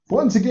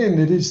Once again,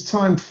 it is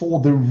time for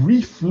the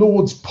Reef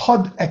Lords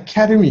Pod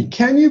Academy.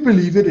 Can you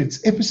believe it?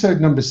 It's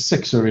episode number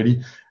 6 already.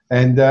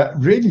 And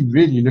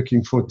really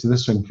looking forward to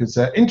this one because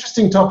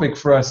interesting topic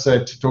for us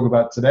to talk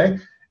about today.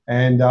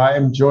 And I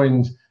am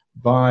joined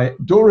by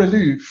Dora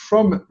Lou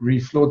from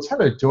Reef Lords.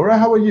 Hello, Dora.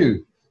 How are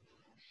you?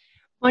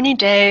 Morning,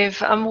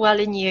 Dave. I'm well,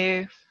 and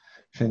you?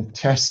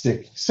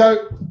 Fantastic.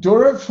 So,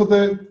 Dora, for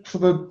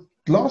the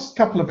last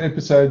couple of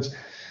episodes,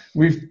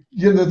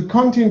 the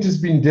content has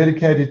been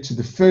dedicated to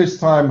the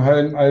first-time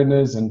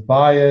homeowners and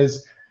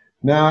buyers.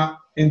 Now,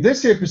 in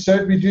this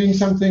episode, we're doing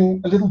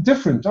something a little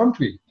different, aren't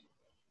we?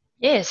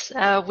 Yes,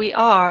 we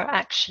are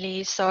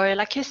actually. So,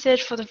 like you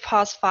said, for the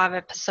past 5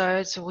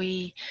 episodes,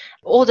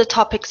 all the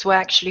topics were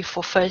actually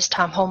for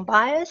first-time home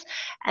buyers,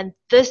 and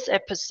this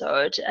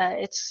episode,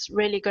 it's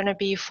really going to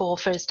be for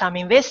first-time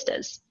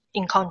investors.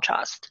 In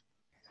contrast,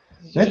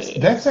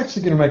 that's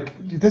actually going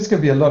to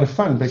be a lot of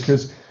fun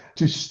because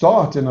to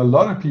start, and a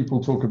lot of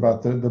people talk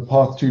about the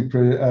path to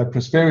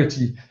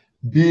prosperity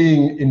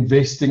being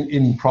investing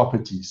in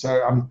property.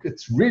 So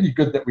it's really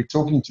good that we're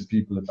talking to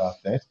people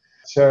about that.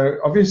 So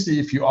obviously,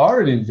 if you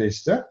are an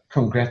investor,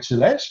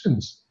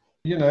 congratulations.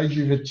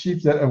 You've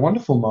achieved a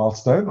wonderful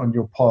milestone on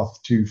your path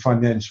to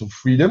financial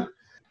freedom.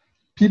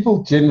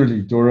 People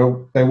generally,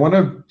 Dora, they want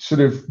to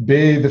sort of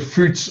bear the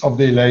fruits of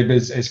their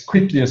labors as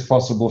quickly as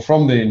possible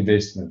from their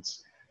investments.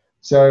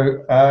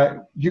 So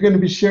you're going to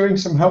be sharing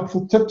some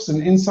helpful tips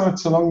and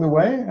insights along the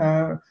way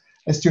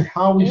as to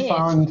how we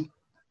found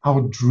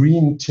our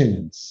dream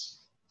tenants.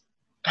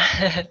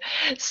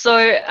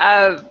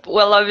 So,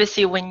 well,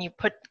 obviously, when you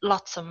put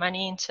lots of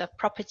money into a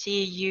property,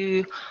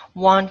 you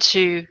want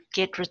to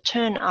get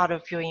return out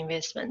of your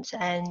investments,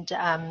 and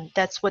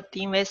that's what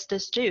the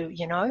investors do,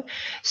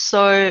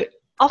 So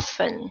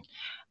often,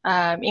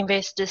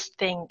 investors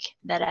think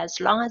that as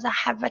long as I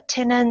have a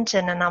tenant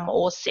and then I'm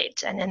all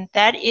set, and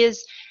that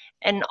is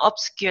an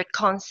obscure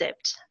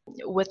concept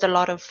with a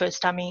lot of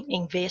first-time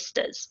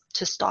investors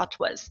to start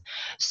with.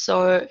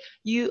 So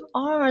you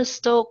are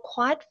still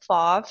quite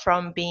far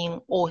from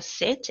being all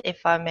set, if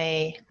I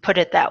may put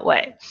it that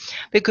way,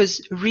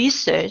 because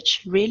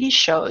research really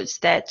shows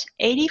that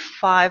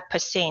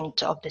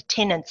 85% of the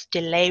tenants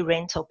delay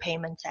rental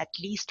payments at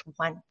least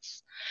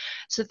once.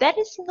 So that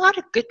is not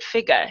a good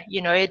figure.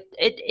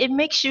 It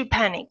makes you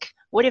panic.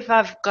 What if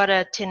I've got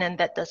a tenant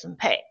that doesn't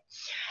pay?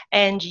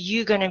 And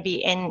you're going to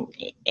be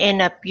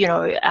end up,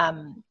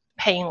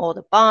 paying all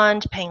the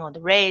bond, paying all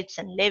the rates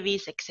and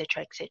levies,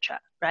 etc.,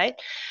 right?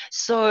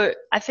 So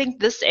I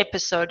think this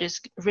episode is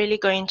really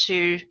going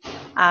to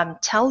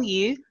tell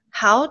you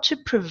how to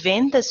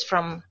prevent this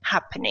from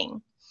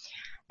happening.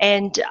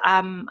 And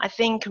I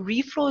think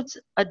Reef Lords'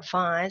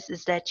 advice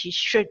is that you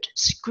should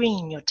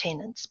screen your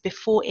tenants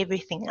before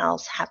everything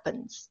else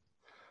happens.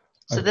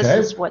 So This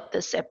is what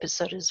this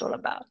episode is all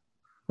about.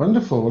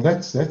 Wonderful. Well,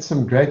 that's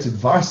some great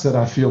advice that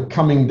I feel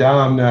coming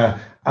down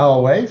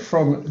our way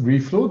from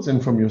Reef Lords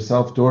and from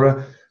yourself,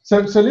 Dora. So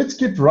let's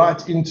get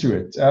right into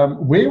it.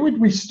 Where would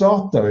we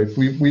start, though? If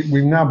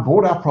we've now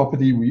bought our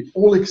property, we're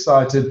all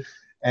excited,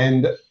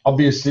 and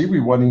obviously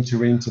we're wanting to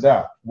rent it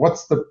out.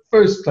 What's the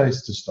first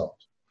place to start?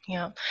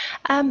 Yeah.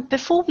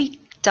 Before we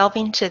delve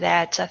into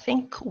that, I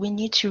think we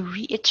need to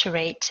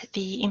reiterate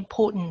the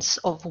importance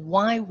of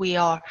why we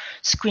are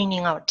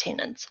screening our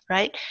tenants,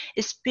 right?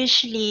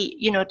 Especially,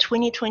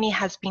 2020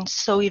 has been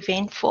so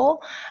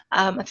eventful.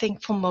 I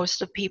think for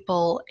most of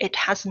people, it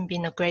hasn't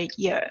been a great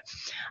year.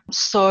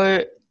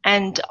 So,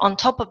 and on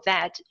top of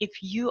that, if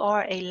you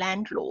are a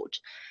landlord,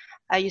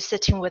 you're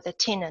sitting with a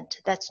tenant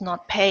that's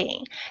not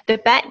paying, the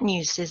bad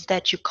news is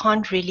that you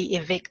can't really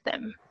evict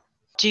them.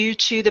 Due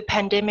to the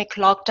pandemic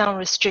lockdown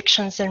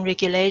restrictions and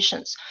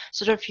regulations,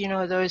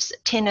 those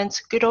tenants,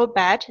 good or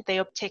bad, they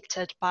are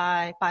protected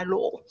by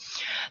law.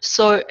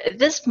 So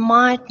this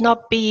might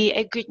not be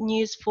a good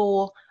news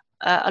for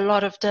a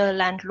lot of the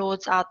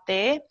landlords out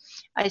there,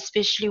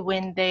 especially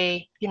when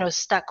they,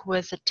 stuck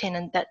with a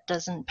tenant that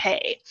doesn't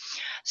pay.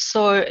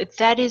 So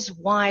that is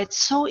why it's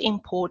so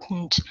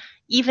important,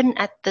 even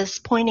at this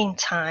point in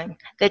time,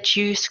 that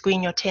you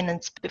screen your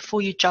tenants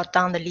before you jot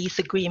down the lease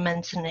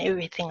agreements and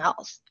everything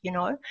else,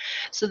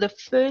 So the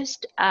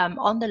first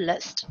on the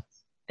list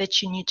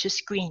that you need to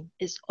screen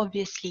is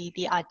obviously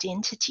the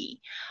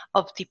identity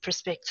of the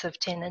prospective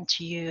tenant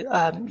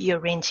you're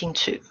renting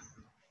to.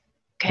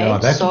 Okay, yeah,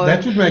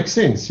 that would make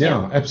sense.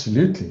 Yeah,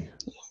 absolutely.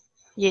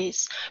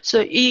 Yes.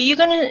 So you're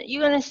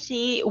gonna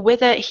see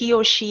whether he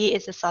or she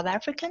is a South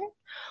African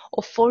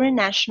or foreign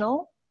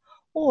national,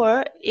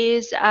 or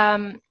is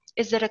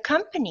it a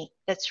company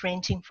that's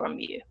renting from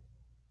you?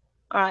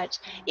 All right.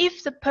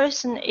 If the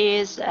person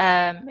is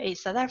a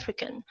South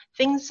African,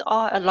 things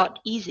are a lot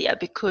easier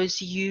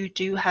because you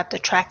do have the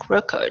track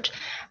record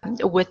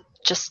with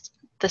just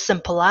the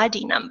simple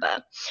ID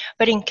number.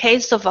 But in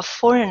case of a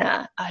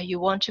foreigner, you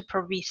want to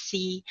probably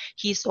see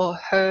his or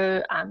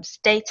her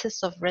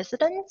status of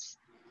residence,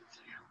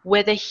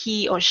 whether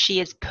he or she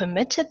is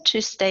permitted to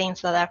stay in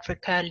South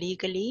Africa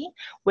legally,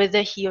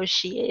 whether he or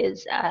she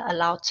is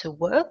allowed to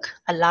work,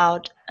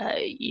 allowed,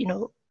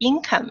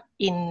 income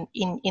in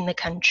the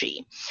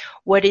country?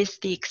 What is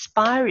the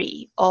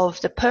expiry of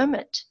the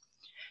permit?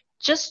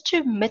 Just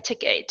to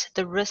mitigate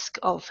the risk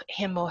of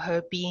him or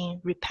her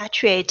being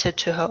repatriated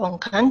to her own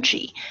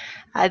country.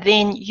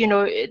 Then,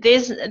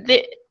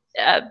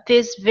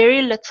 there's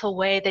very little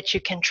way that you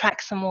can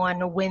track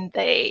someone when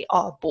they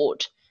are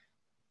aboard.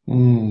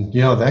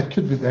 Yeah, that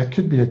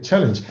could be a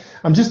challenge.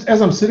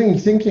 As I'm sitting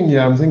thinking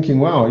here, I'm thinking,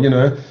 wow,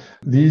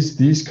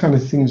 these kind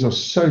of things are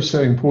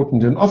so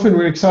important, and often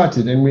we're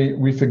excited and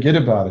we forget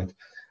about it.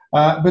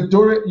 But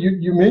Dora,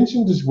 you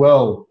mentioned as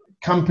well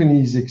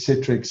companies,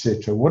 etc.,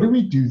 etc. What do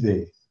we do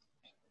there?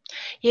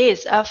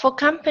 Yes, for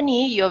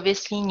company, you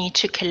obviously need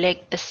to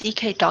collect the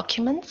CK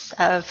documents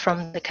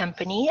from the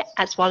company,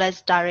 as well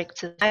as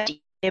directors'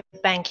 ID, their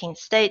banking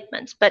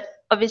statements. But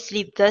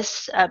obviously,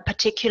 this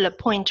particular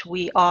point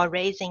we are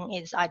raising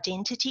is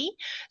identity.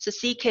 So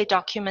CK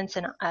documents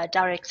and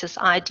directors'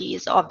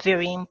 IDs are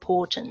very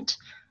important.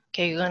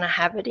 Okay, you're going to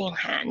have it in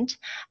hand.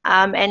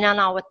 And then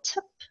our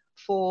tip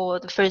for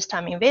the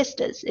first-time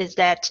investors is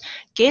that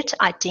get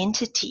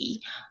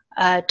identity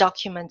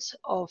documents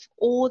of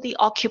all the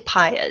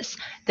occupiers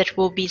that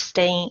will be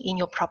staying in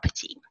your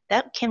property.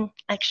 That can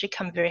actually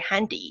come very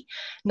handy.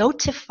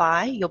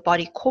 Notify your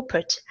body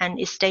corporate and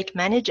estate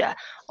manager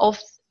of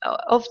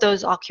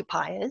those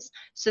occupiers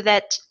so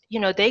that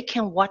they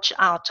can watch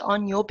out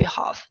on your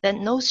behalf that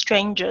no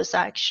strangers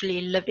are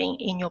actually living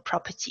in your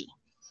property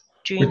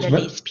during the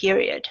lease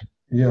period.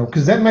 Yeah,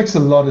 because that makes a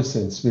lot of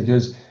sense,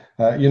 because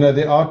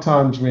there are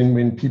times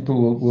when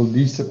people will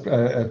lease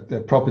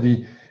a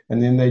property,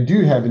 and then they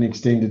do have an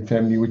extended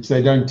family, which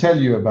they don't tell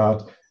you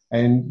about,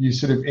 and you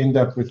sort of end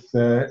up with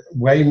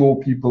way more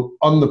people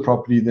on the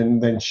property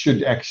than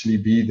should actually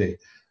be there.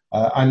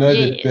 I know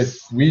that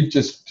we've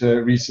just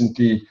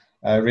recently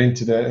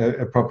rented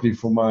a property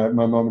for my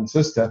mom and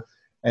sister,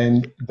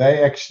 and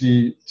they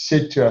actually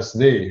said to us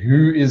there,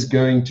 who is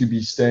going to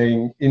be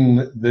staying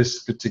in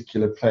this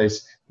particular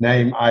place,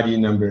 name, ID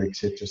number,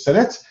 etc. So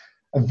that's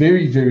a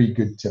very, very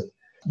good tip.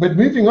 But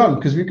moving on,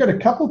 because we've got a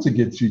couple to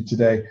get through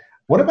today,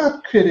 what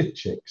about credit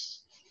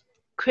checks?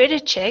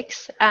 Credit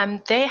checks,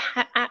 they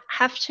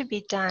have to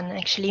be done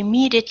actually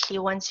immediately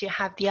once you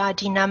have the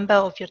ID number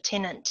of your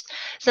tenant.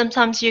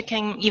 Sometimes you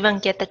can even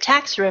get the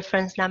tax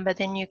reference number,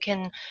 then you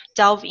can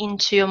delve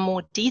into a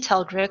more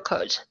detailed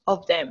record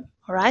of them.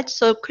 All right,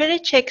 so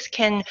credit checks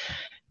can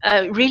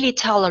really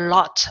tell a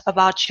lot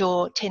about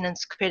your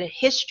tenant's credit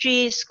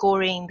history,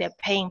 scoring, their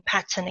paying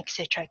pattern,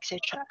 etc., etc.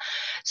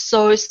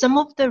 So some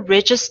of the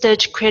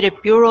registered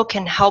credit bureau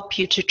can help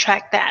you to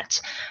track that,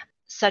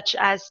 such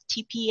as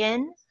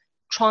TPN,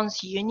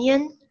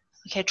 TransUnion.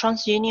 Okay,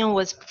 TransUnion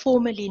was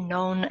formerly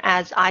known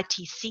as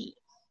ITC.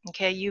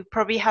 Okay, you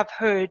probably have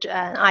heard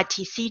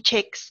ITC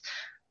checks,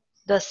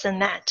 this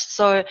and that.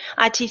 So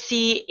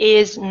ITC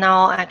is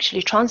now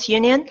actually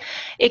TransUnion,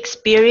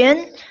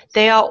 Experian.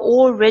 They are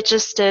all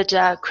registered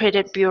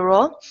credit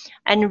bureau,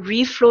 and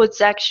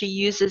Reflords actually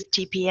uses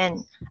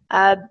TPN.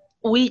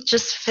 We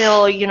just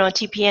feel,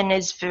 TPN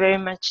is very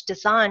much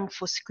designed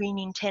for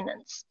screening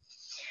tenants.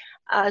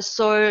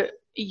 So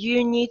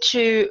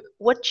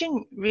what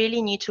you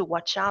really need to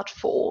watch out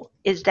for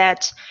is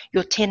that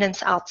your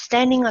tenants'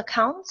 outstanding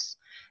accounts,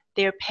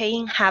 their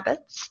paying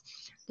habits,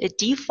 the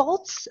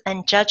defaults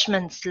and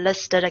judgments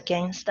listed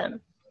against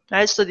them.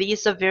 Right? So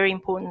these are very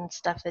important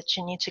stuff that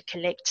you need to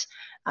collect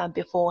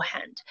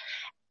beforehand.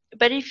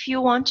 But if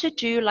you want to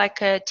do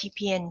like a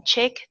TPN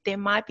check, there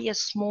might be a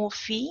small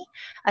fee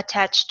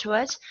attached to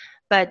it,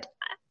 but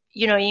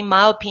in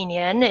my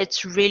opinion,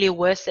 it's really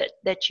worth it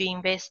that you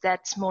invest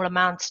that small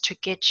amount to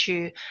get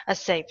you a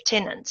safe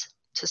tenant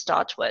to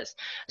start with.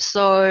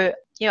 So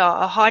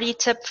a hearty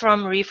tip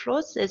from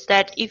Reflords is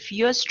that if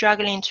you're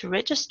struggling to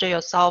register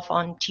yourself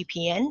on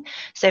TPN,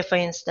 say for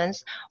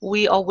instance,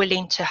 we are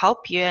willing to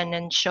help you and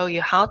then show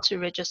you how to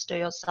register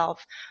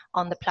yourself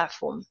on the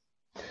platform.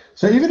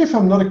 So even if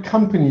I'm not a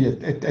company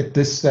at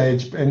this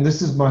stage, and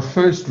this is my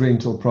first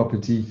rental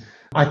property,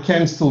 I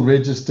can still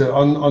register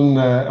on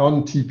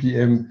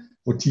TPM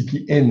or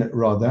TPN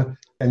rather,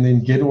 and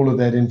then get all of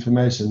that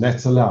information.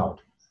 That's allowed.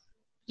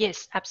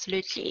 Yes,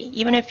 absolutely.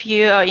 Even if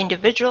you are an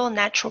individual,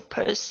 natural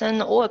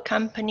person, or a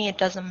company, it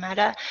doesn't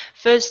matter.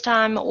 First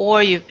time,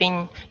 or you've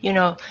been,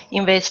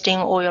 investing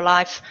all your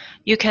life,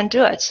 you can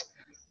do it.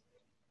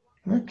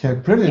 Okay,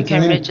 brilliant. You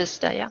can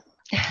register, yeah.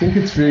 I think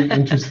it's very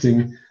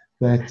interesting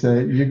that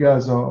you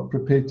guys are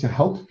prepared to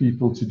help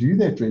people to do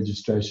that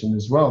registration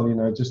as well,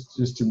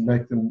 just to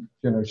make them,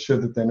 sure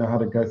that they know how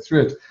to go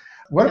through it.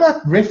 What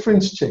about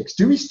reference checks?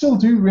 Do we still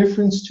do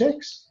reference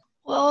checks?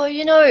 Well,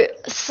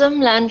 some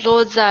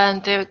landlords,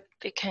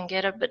 they can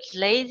get a bit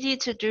lazy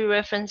to do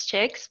reference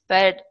checks,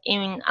 but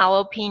in our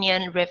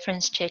opinion,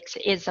 reference checks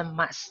is a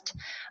must,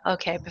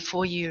 okay,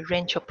 before you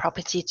rent your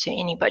property to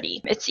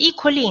anybody. It's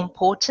equally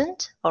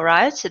important, all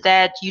right,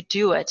 that you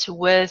do it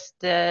with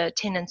the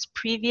tenant's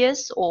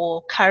previous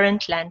or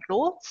current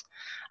landlords,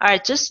 all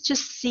right, just to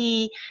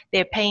see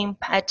their paying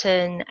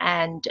pattern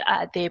and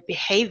their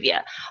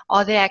behavior.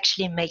 Are they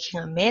actually making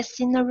a mess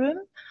in the room?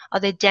 Are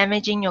they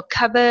damaging your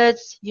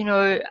cupboards?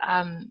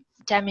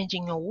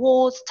 Damaging your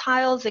walls,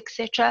 tiles,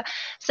 etc.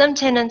 Some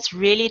tenants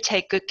really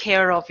take good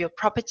care of your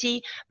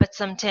property, but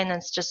some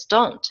tenants just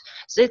don't.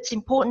 So it's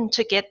important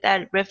to get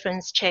that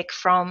reference check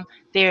from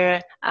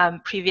their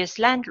previous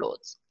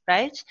landlords,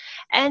 right?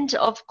 And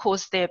of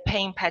course, their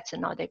paying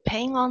pattern. Are they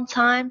paying on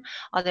time?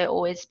 Are they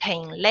always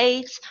paying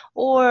late?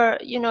 Or,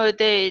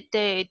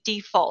 they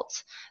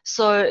default.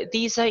 So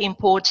these are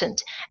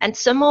important. And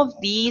some of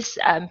these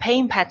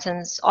paying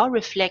patterns are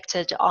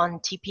reflected on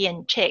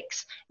TPN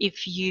checks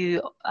if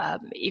you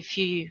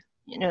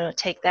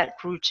take that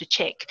route to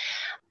check.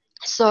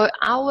 So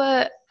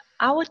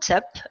our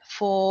tip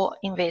for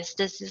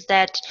investors is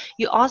that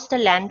you ask the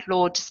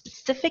landlord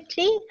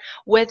specifically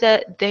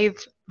whether they've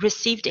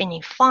received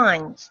any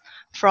fines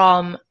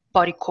from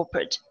body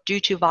corporate due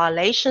to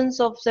violations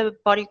of the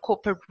body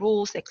corporate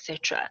rules,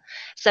 etc.,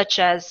 such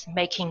as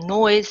making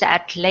noise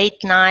at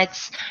late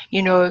nights,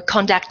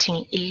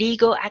 conducting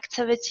illegal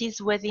activities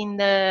within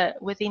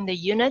the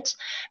unit,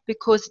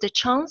 because the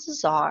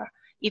chances are,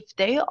 if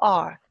they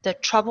are the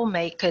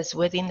troublemakers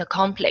within the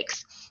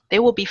complex, they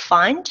will be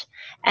fined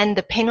and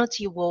the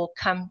penalty will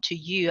come to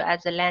you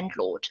as a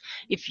landlord.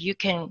 If you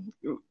can,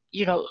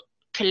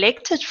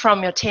 collect it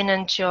from your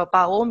tenant,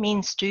 by all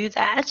means do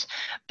that.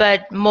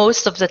 But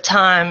most of the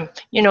time,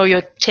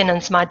 your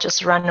tenants might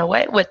just run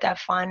away with that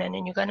fine and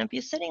then you're going to be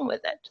sitting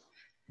with it.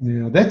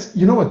 Yeah,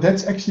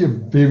 that's actually a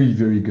very,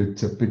 very good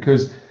tip,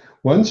 because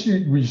once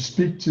we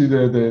speak to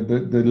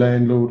the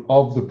landlord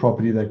of the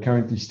property they're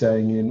currently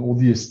staying in, or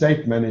the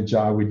estate manager,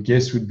 I would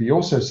guess would be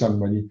also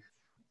somebody,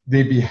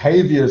 their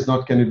behavior is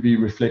not going to be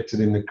reflected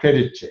in the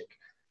credit check,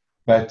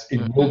 but it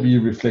will be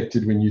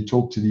reflected when you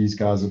talk to these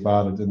guys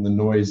about it, and the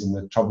noise and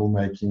the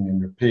troublemaking and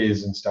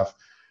repairs and stuff.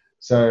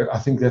 So I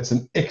think that's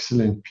an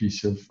excellent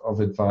piece of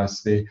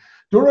advice there.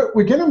 Dora,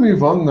 we're going to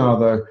move on now,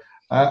 though.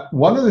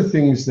 One of the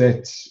things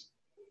that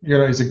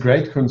is a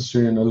great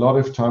concern a lot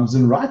of times,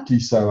 and rightly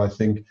so, I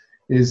think,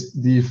 is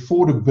the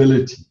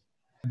affordability.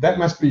 That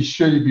must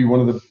surely be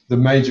one of the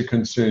major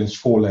concerns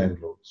for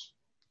landlords.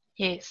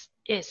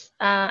 Yes,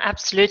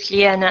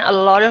 absolutely. And a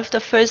lot of the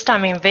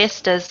first-time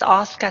investors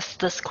ask us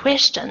this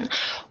question: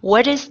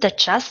 what is the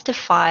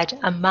justified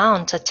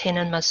amount a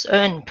tenant must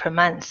earn per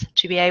month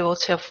to be able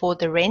to afford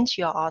the rent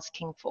you're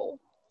asking for?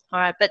 All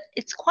right, but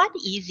it's quite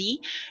easy.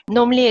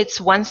 Normally, it's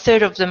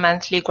 1/3 of the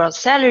monthly gross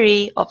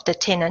salary of the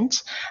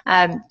tenant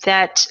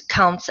that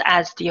counts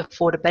as the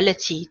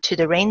affordability to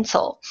the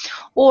rental.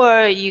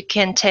 Or you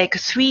can take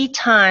 3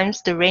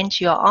 times the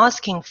rent you're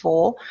asking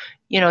for,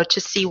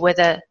 to see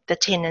whether the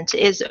tenant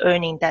is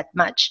earning that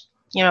much.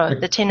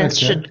 The tenants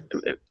should,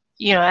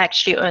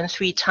 actually earn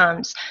 3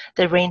 times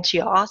the rent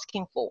you're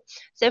asking for.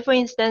 So, for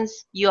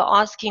instance, you're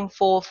asking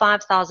for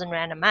 5,000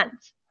 Rand a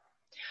month.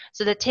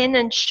 So the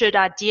tenant should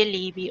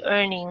ideally be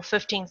earning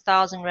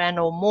 15,000 Rand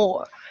or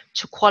more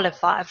to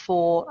qualify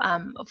for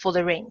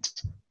the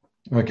rent.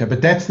 Okay,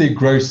 but that's their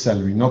gross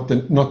salary, not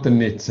the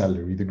net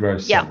salary, the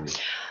gross salary.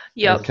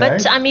 Yeah, okay.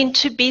 But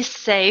to be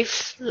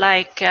safe,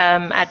 like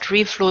at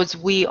Reef Lords,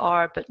 we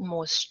are a bit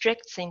more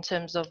strict in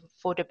terms of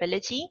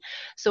affordability.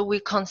 So we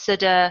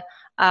consider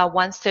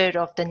 1/3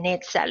 of the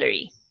net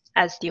salary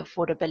as the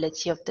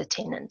affordability of the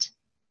tenant.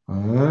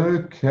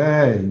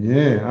 Okay,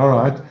 yeah, all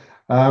right.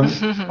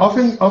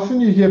 Often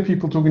you hear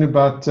people talking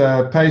about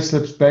pay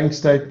slips, bank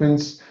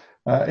statements.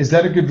 Is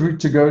that a good route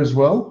to go as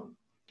well?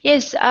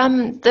 Yes,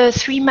 the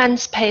 3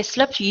 months pay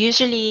slip,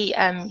 usually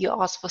you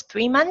ask for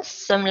 3 months.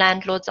 Some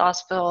landlords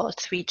ask for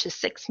 3 to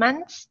 6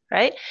 months,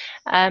 right?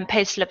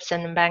 Pay slips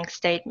and bank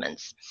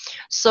statements.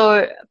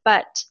 So,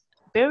 but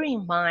bear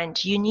in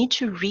mind, you need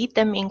to read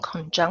them in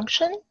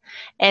conjunction,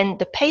 and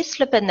the pay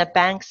slip and the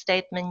bank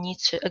statement need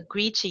to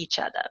agree to each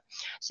other.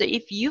 So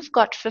if you've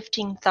got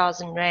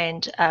 15,000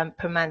 Rand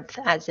per month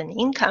as an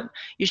income,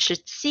 you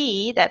should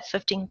see that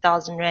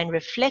 15,000 Rand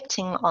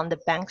reflecting on the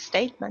bank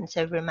statements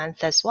every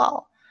month as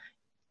well.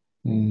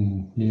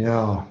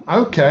 Yeah.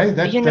 Okay.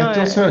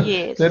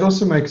 That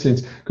also makes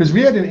sense, because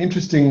we had an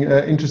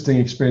interesting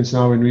experience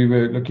now when we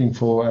were looking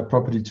for a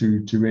property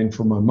to rent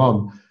for my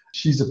mom.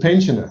 She's a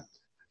pensioner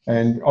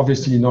and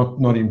obviously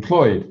not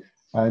employed.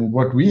 And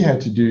what we had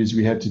to do is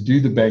we had to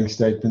do the bank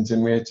statements,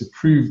 and we had to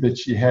prove that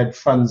she had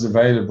funds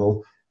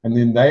available. And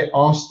then they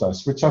asked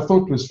us, which I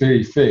thought was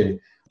very fair,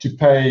 to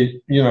pay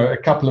a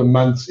couple of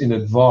months in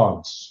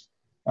advance.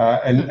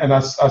 And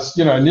us,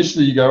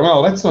 initially you go,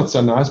 well, that's not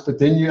so nice, but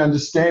then you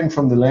understand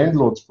from the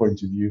landlord's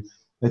point of view,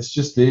 that's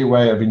just their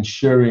way of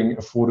ensuring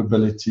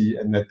affordability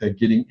and that they're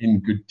getting in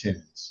good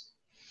tenants.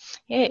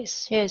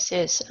 Yes.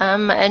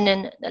 And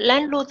then the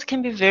landlords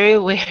can be very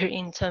aware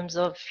in terms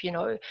of,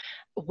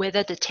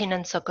 whether the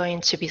tenants are going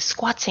to be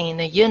squatting in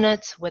the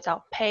units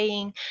without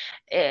paying,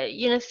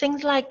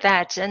 things like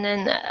that. And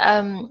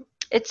then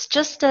it's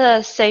just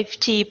a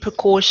safety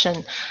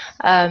precaution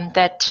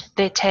that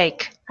they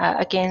take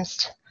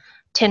against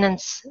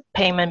tenants'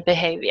 payment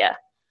behavior.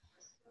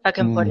 I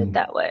can put it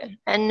that way.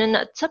 And then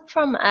a tip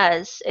from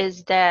us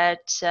is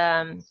that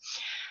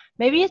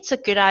maybe it's a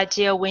good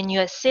idea when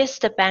you assess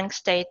the bank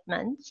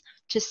statements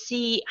to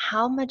see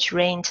how much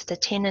rent the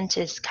tenant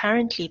is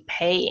currently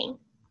paying.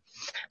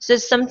 So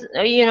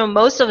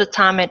most of the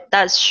time it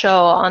does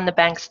show on the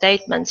bank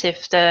statements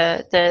if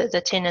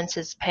the tenant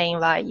is paying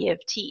via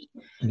EFT,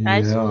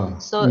 right? Yeah.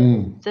 So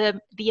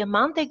the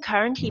amount they're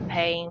currently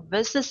paying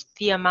versus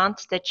the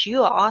amount that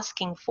you are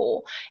asking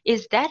for,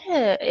 is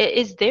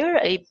there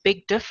a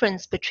big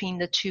difference between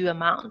the two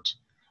amounts?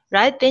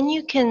 Right? Then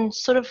you can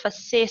sort of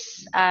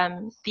assess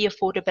the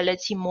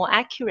affordability more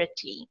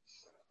accurately.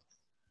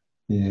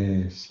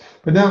 Yes.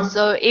 But now,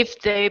 so if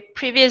they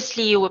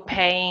previously were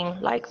paying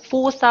like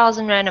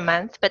 4,000 Rand a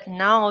month, but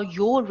now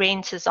your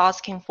rent is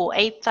asking for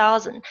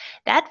 8,000,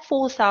 that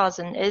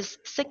 4,000 is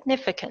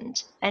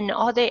significant. And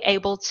are they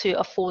able to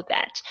afford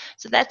that?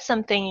 So that's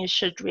something you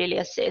should really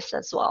assess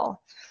as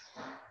well.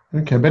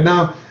 okay. But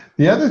now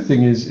the other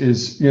thing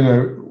is,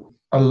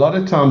 a lot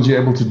of times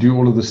you're able to do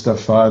all of the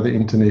stuff via the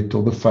internet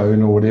or the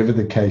phone or whatever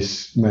the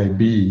case may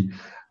be.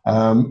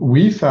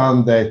 We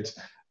found that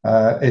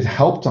it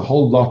helped a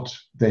whole lot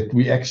that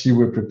we actually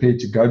were prepared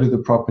to go to the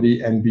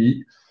property and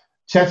be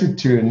chatted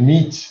to and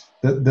meet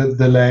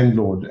the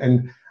landlord.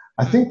 And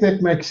I think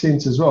that makes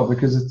sense as well,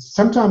 because it's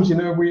sometimes,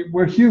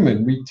 we're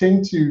human. We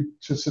tend to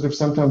sort of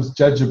sometimes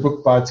judge a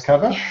book by its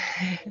cover.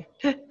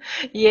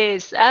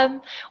 Yes.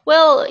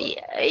 Well,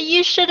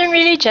 you shouldn't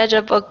really judge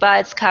a book by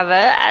its cover,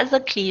 as a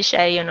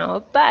cliche,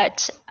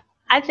 but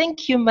I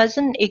think you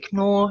mustn't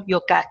ignore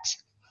your gut.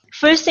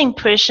 First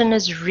impression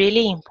is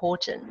really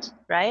important,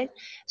 right?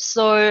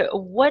 So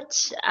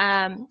what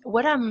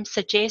I'm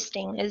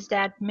suggesting is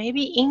that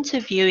maybe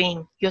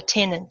interviewing your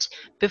tenant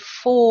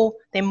before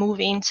they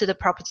move into the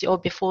property or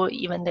before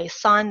even they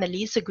sign the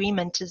lease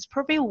agreement is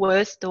probably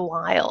worth the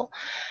while.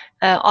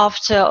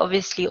 After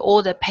obviously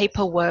all the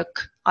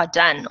paperwork are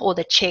done, all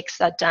the checks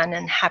are done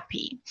and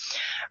happy,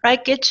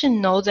 right? Get to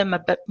know them a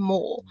bit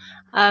more.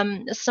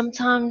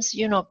 Sometimes,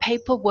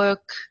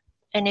 paperwork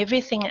and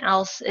everything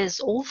else is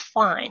all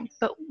fine,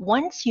 but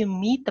once you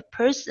meet the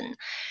person,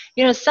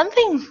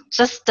 something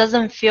just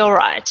doesn't feel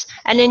right,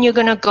 and then you're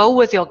going to go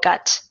with your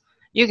gut.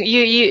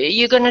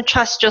 You're going to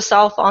trust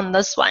yourself on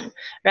this one,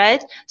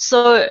 right?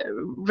 So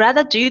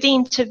rather do the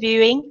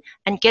interviewing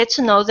and get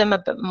to know them a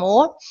bit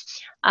more,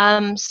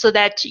 so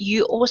that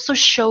you also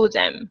show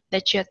them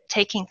that you're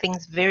taking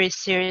things very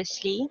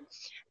seriously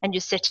and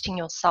you're setting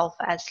yourself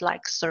as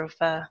like sort of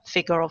a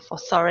figure of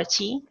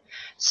authority.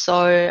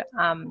 So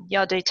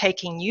they're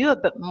taking you a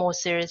bit more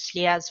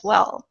seriously as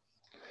well.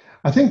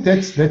 I think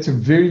that's a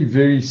very,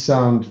 very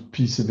sound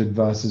piece of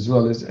advice as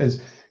well,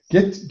 as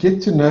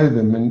get to know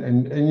them.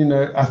 And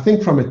I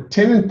think from a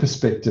tenant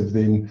perspective,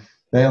 then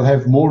they'll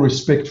have more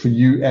respect for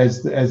you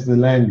as the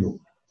landlord.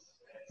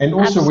 And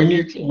also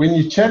Absolutely. when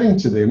you're chatting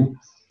to them,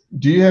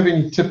 do you have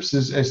any tips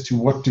as to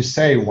what to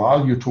say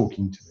while you're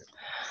talking to them?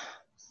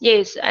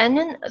 Yes, and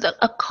then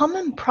a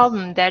common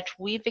problem that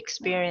we've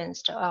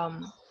experienced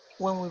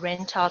when we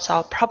rent out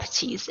our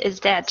properties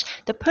is that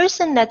the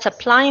person that's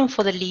applying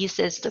for the lease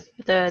is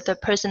the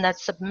person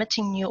that's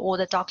submitting you all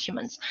the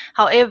documents.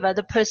 However,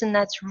 the person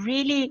that's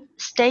really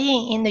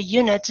staying in the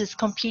unit is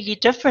completely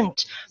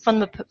different from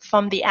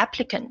the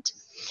applicant.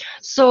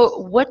 So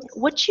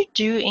what you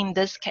do in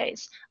this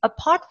case,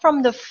 apart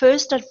from the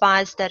first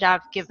advice that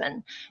I've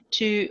given,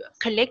 to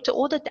collect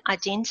all the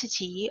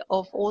identity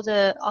of all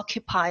the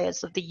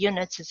occupiers of the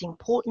units is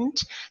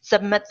important.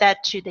 Submit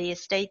that to the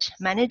estate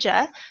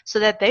manager so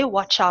that they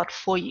watch out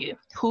for you,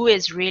 who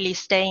is really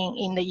staying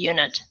in the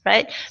unit,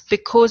 right?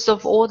 Because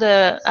of all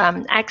the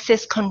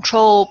access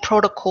control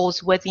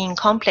protocols within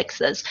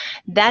complexes,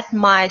 that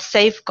might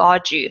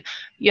safeguard you,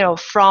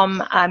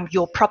 from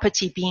your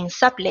property being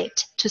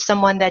sublet to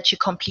someone that you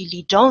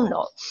completely don't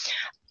know.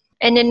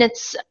 And then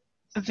it's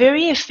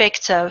very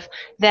effective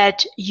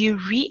that you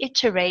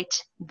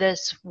reiterate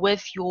this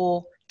with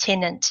your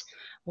tenant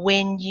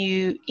when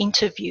you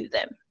interview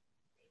them.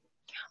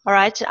 All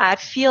right, I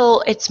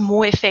feel it's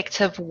more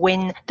effective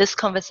when this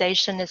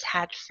conversation is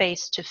had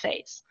face to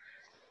face.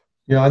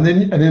 Yeah, and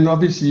then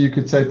obviously you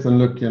could say to them,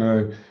 look,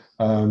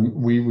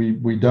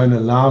 we don't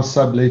allow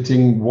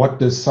subletting. What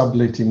does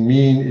subletting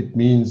mean? It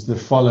means the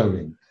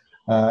following,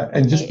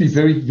 and just be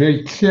very,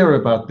 very clear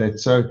about that,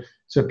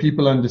 so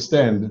people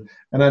understand.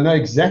 And I know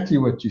exactly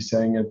what you're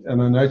saying,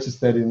 and I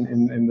noticed that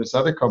in this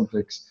other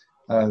complex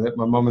that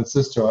my mom and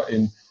sister are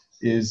in,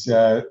 is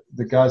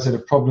the guys had a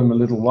problem a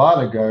little while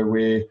ago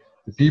where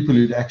the people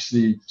who'd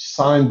actually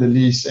signed the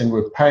lease and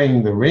were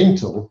paying the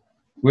rental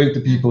weren't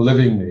the people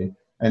living there.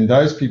 And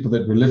those people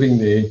that were living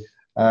there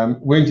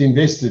weren't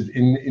invested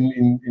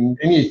in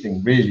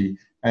anything really,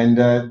 and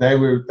they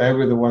were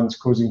the ones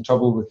causing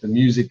trouble with the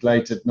music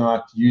late at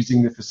night,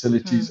 using the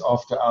facilities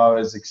after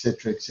hours,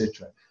 etc.,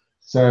 etc.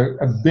 So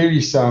a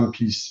very sound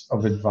piece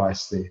of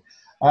advice there.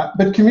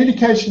 But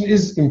communication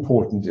is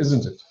important,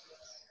 isn't it?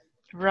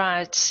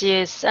 Right,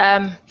 yes.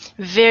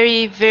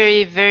 Very,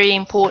 very, very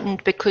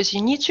important, because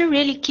you need to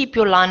really keep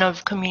your line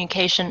of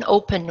communication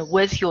open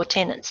with your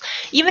tenants.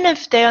 Even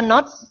if they are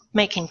not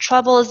making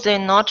troubles, they're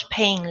not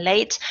paying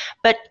late,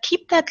 but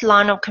keep that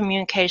line of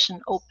communication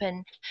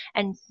open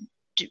and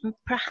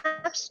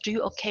perhaps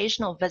do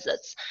occasional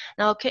visits.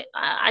 Now, okay,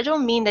 I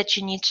don't mean that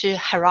you need to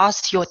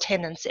harass your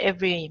tenants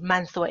every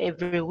month or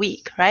every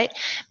week, right?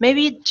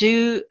 Maybe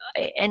do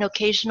an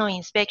occasional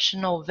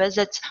inspection or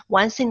visit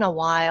once in a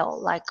while,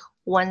 like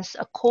once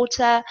a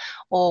quarter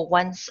or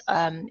once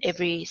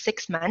every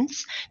 6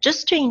 months,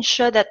 just to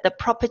ensure that the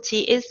property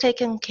is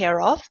taken care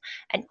of.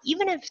 And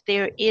even if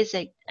there is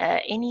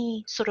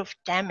any sort of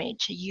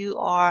damage, you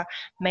are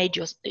made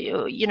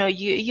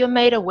you're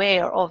made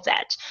aware of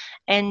that,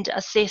 and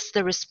assess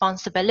the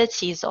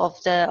responsibilities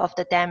of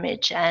the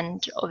damage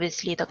and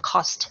obviously the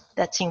cost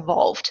that's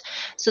involved.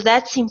 So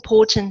that's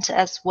important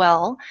as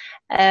well.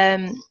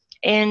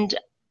 And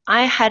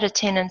I had a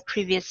tenant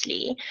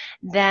previously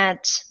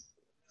that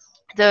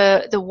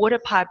the water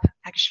pipe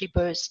actually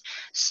burst.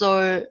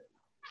 So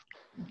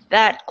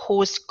that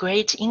caused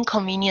great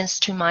inconvenience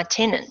to my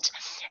tenant.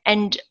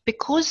 And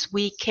because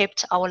we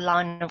kept our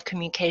line of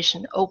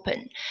communication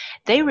open,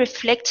 they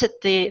reflected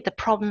the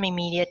problem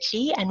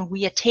immediately, and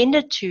we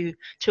attended to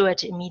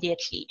it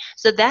immediately.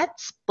 So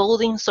that's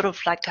building sort of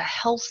like a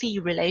healthy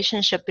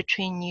relationship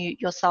between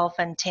yourself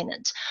and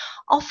tenant.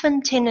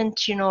 Often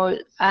tenants,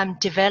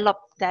 develop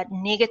that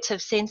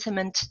negative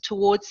sentiment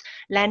towards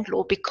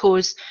landlord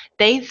because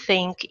they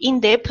think,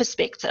 in their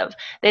perspective,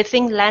 they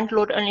think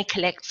landlord only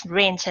collects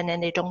rent and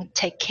then they don't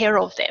take care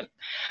of them.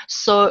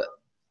 So,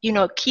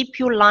 keep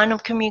your line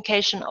of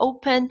communication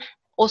open.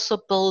 Also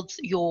builds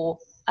your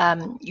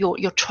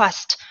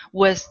trust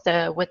with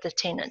the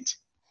tenant.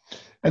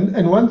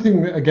 And one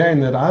thing again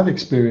that I've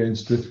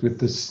experienced with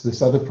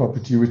this other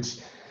property,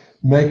 which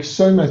makes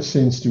so much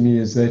sense to me,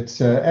 is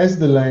that as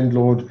the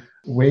landlord,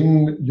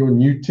 when your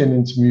new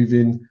tenants move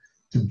in,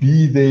 to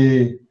be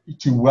there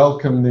to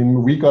welcome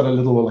them. We got a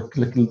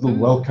little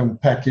welcome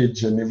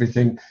package and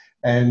everything,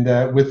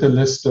 and with a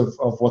list of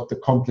what the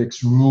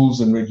complex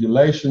rules and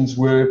regulations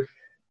were.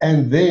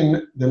 And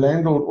then the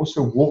landlord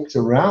also walked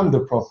around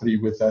the property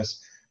with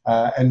us,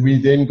 and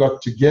we then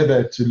got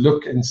together to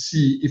look and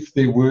see if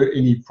there were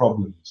any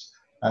problems.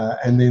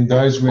 And then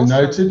those were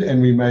noted,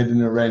 and we made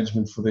an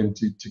arrangement for them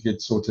to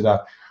get sorted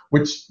out,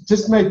 which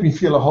just made me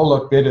feel a whole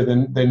lot better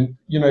than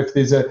if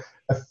there's a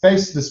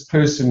faceless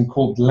person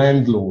called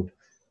landlord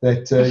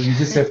that you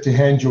just have to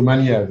hand your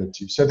money over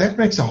to. So that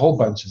makes a whole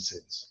bunch of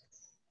sense.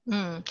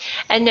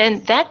 And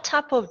then that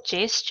type of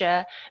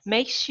gesture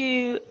makes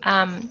you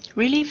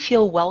really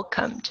feel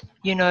welcomed,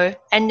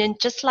 and then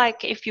just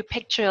like if you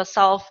picture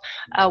yourself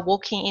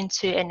walking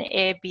into an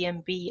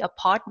Airbnb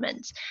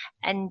apartment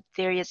and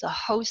there is a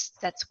host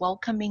that's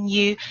welcoming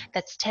you,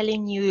 that's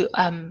telling you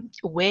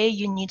where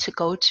you need to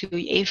go to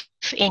if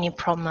any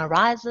problem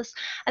arises,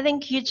 I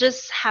think you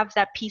just have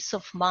that peace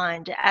of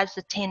mind as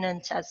a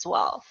tenant as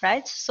well,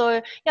 right?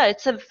 So yeah,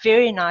 it's a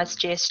very nice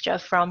gesture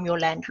from your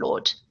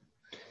landlord.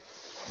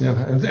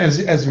 Yeah, and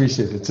as we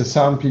said, it's a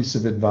sound piece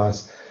of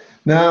advice.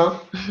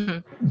 Now,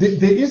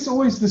 there is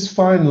always this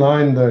fine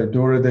line, though,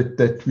 Dora,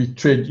 that we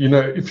tread.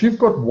 If you've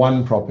got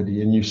one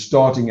property and you're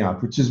starting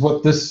out, which is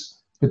what this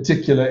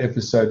particular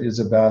episode is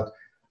about,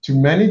 to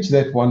manage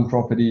that one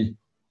property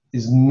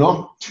is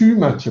not too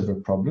much of a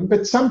problem.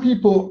 But some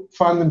people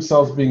find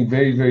themselves being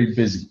very, very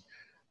busy.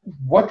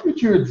 What would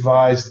you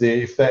advise there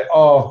if they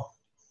are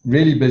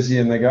really busy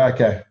and they go,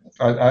 okay,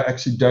 I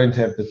actually don't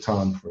have the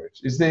time for it?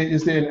 Is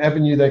there an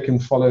avenue they can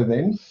follow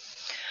then?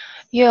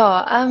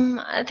 Yeah,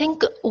 I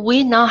think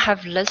we now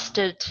have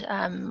listed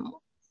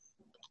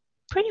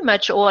pretty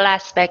much all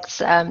aspects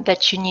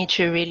that you need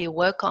to really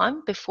work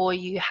on before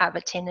you have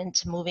a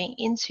tenant moving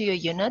into your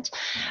unit.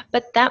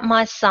 But that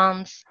might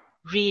sound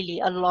really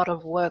a lot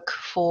of work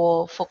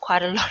for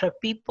quite a lot of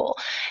people,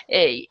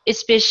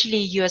 especially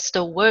you're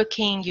still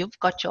working, you've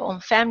got your own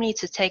family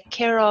to take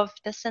care of,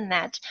 this and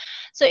that.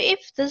 So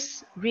if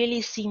this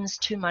really seems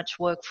too much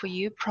work for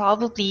you,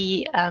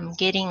 probably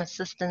getting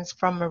assistance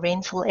from a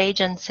rental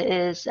agent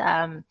is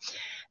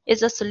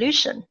a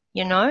solution,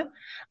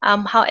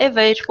 however,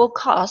 it will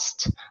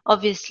cost,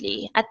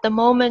 obviously. At the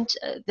moment,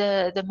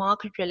 the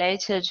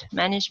market-related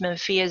management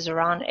fee is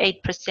around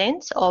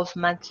 8% of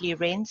monthly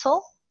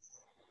rental.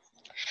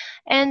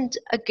 And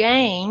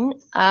again,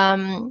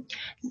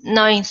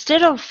 now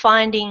instead of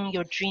finding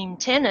your dream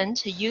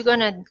tenant, you're going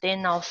to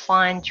then now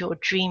find your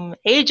dream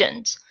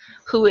agent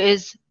who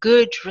is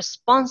good,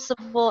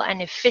 responsible,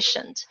 and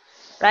efficient,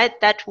 right?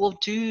 That will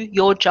do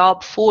your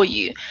job for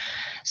you.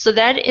 So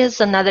that is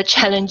another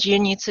challenge you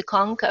need to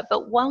conquer.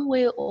 But one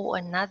way or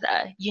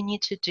another, you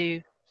need to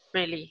do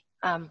really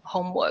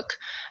homework,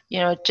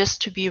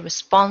 just to be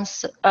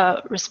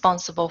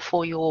responsible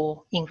for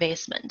your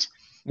investment.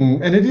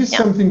 And it is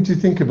something to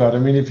think about. I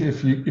mean,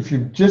 if you're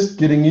just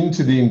getting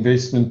into the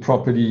investment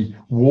property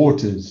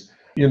waters,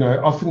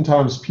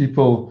 oftentimes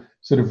people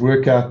sort of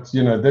work out,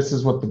 this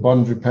is what the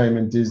bond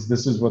repayment is,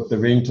 this is what the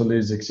rental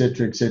is, et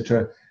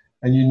cetera,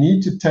 and you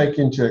need to take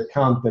into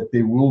account that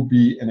there will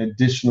be an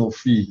additional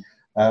fee.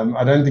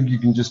 I don't think you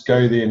can just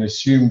go there and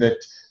assume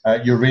that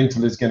your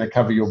rental is going to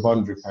cover your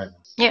bond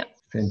repayment. Yeah.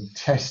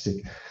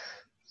 Fantastic.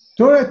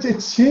 Dora,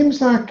 it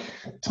seems like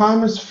time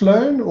has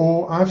flown,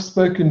 or I've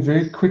spoken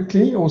very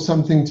quickly or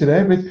something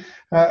today, but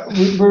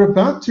We're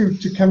about to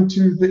come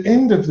to the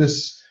end of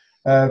this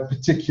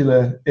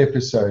particular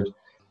episode.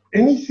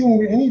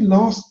 Any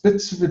last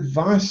bits of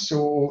advice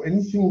or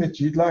anything that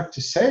you'd like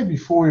to say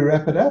before we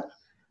wrap it up?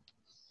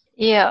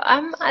 Yeah,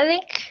 I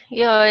think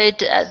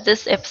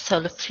this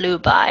episode flew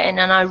by, and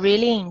I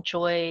really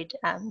enjoyed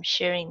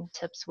sharing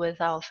tips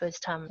with our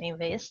first-time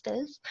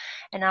investors,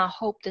 and I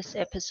hope this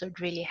episode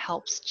really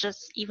helps,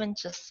 just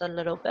a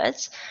little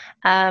bit.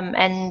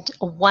 And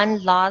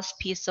one last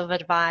piece of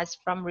advice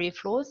from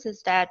Reflows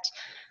is that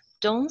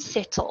don't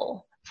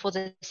settle for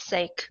the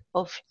sake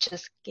of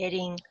just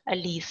getting a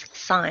lease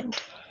signed.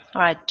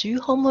 All right, do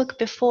homework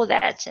before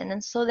that, and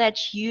then so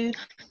that you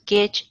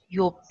get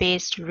your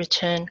best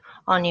return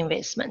on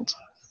investment.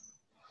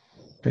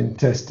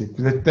 Fantastic.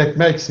 That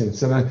makes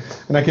sense, and I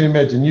can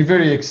imagine you're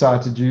very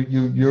excited.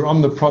 You're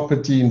on the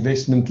property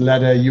investment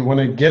ladder. You want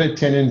to get a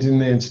tenant in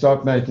there and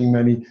start making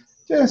money.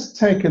 Just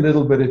take a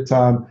little bit of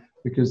time,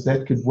 because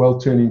that could well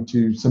turn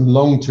into some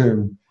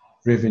long-term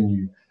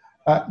revenue.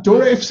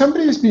 Dora, if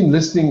somebody has been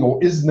listening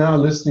or is now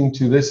listening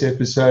to this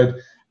episode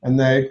and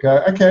they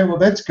go, okay, well,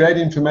 that's great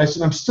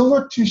information, I'm still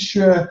not too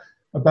sure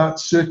about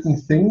certain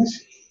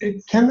things,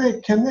 can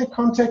they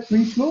contact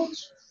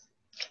Reflows?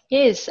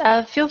 Yes,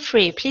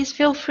 please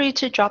feel free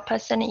to drop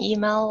us an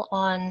email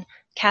on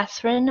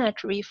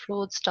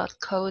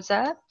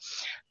Catherine@reflows.coza.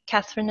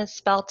 Catherine is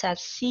spelled as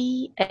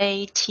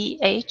CATHERINE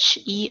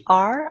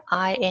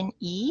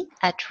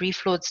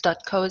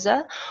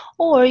 @reflows.coza,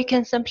 or you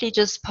can simply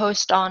just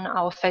post on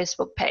our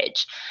Facebook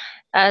page.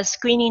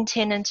 Screening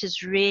tenant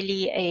is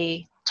really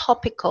a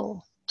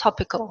topical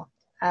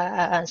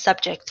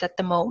subject at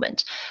the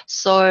moment.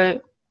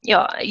 So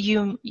yeah,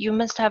 you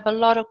must have a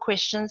lot of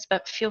questions,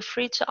 but feel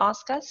free to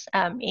ask us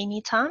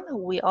anytime.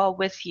 We are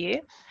with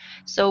you.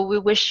 So we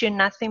wish you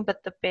nothing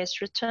but the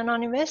best return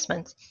on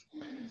investment.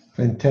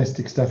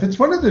 Fantastic stuff. It's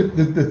one of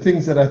the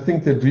things that I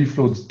think that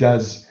Reflows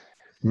does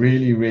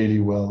really, really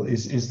well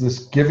is this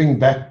giving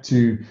back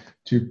to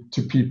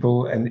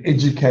people and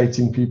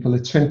educating people.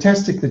 It's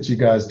fantastic that you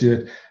guys do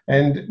it.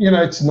 And,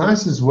 it's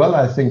nice as well,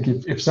 I think,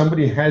 if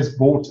somebody has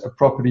bought a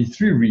property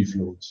through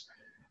Reflows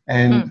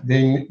and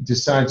then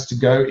decides to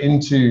go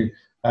into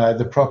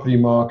the property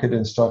market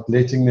and start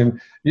letting them,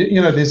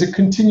 there's a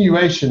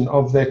continuation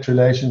of that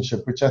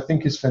relationship, which I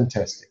think is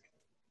fantastic.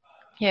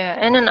 Yeah,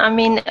 and then, I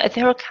mean,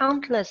 there are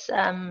countless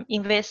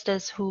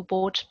investors who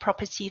bought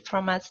property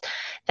from us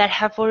that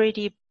have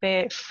already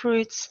bear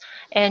fruits,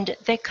 and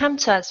they come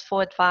to us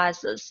for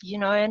advisors,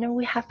 and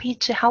we're happy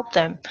to help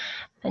them,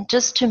 and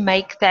just to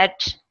make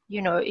that,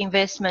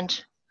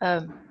 investment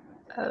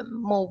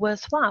more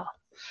worthwhile.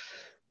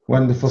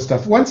 Wonderful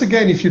stuff. Once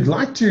again, if you'd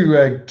like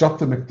to drop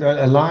them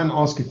a line,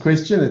 ask a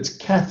question, it's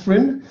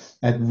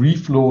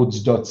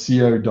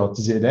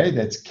Catherine@reflows.co.za.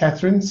 That's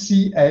Catherine,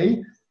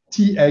 CATHERINE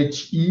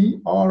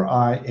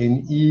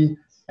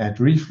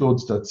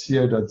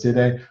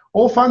 @reflows.co.za,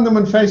 or find them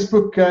on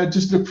Facebook.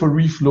 Just look for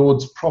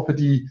Reflows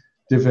Property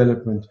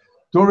Development.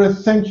 Dora,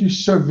 thank you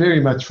so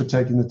very much for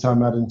taking the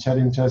time out and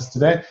chatting to us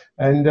today.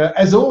 And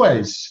as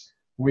always,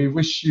 we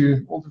wish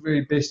you all the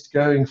very best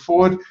going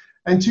forward.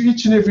 And to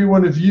each and every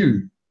one of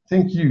you,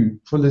 thank you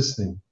for listening.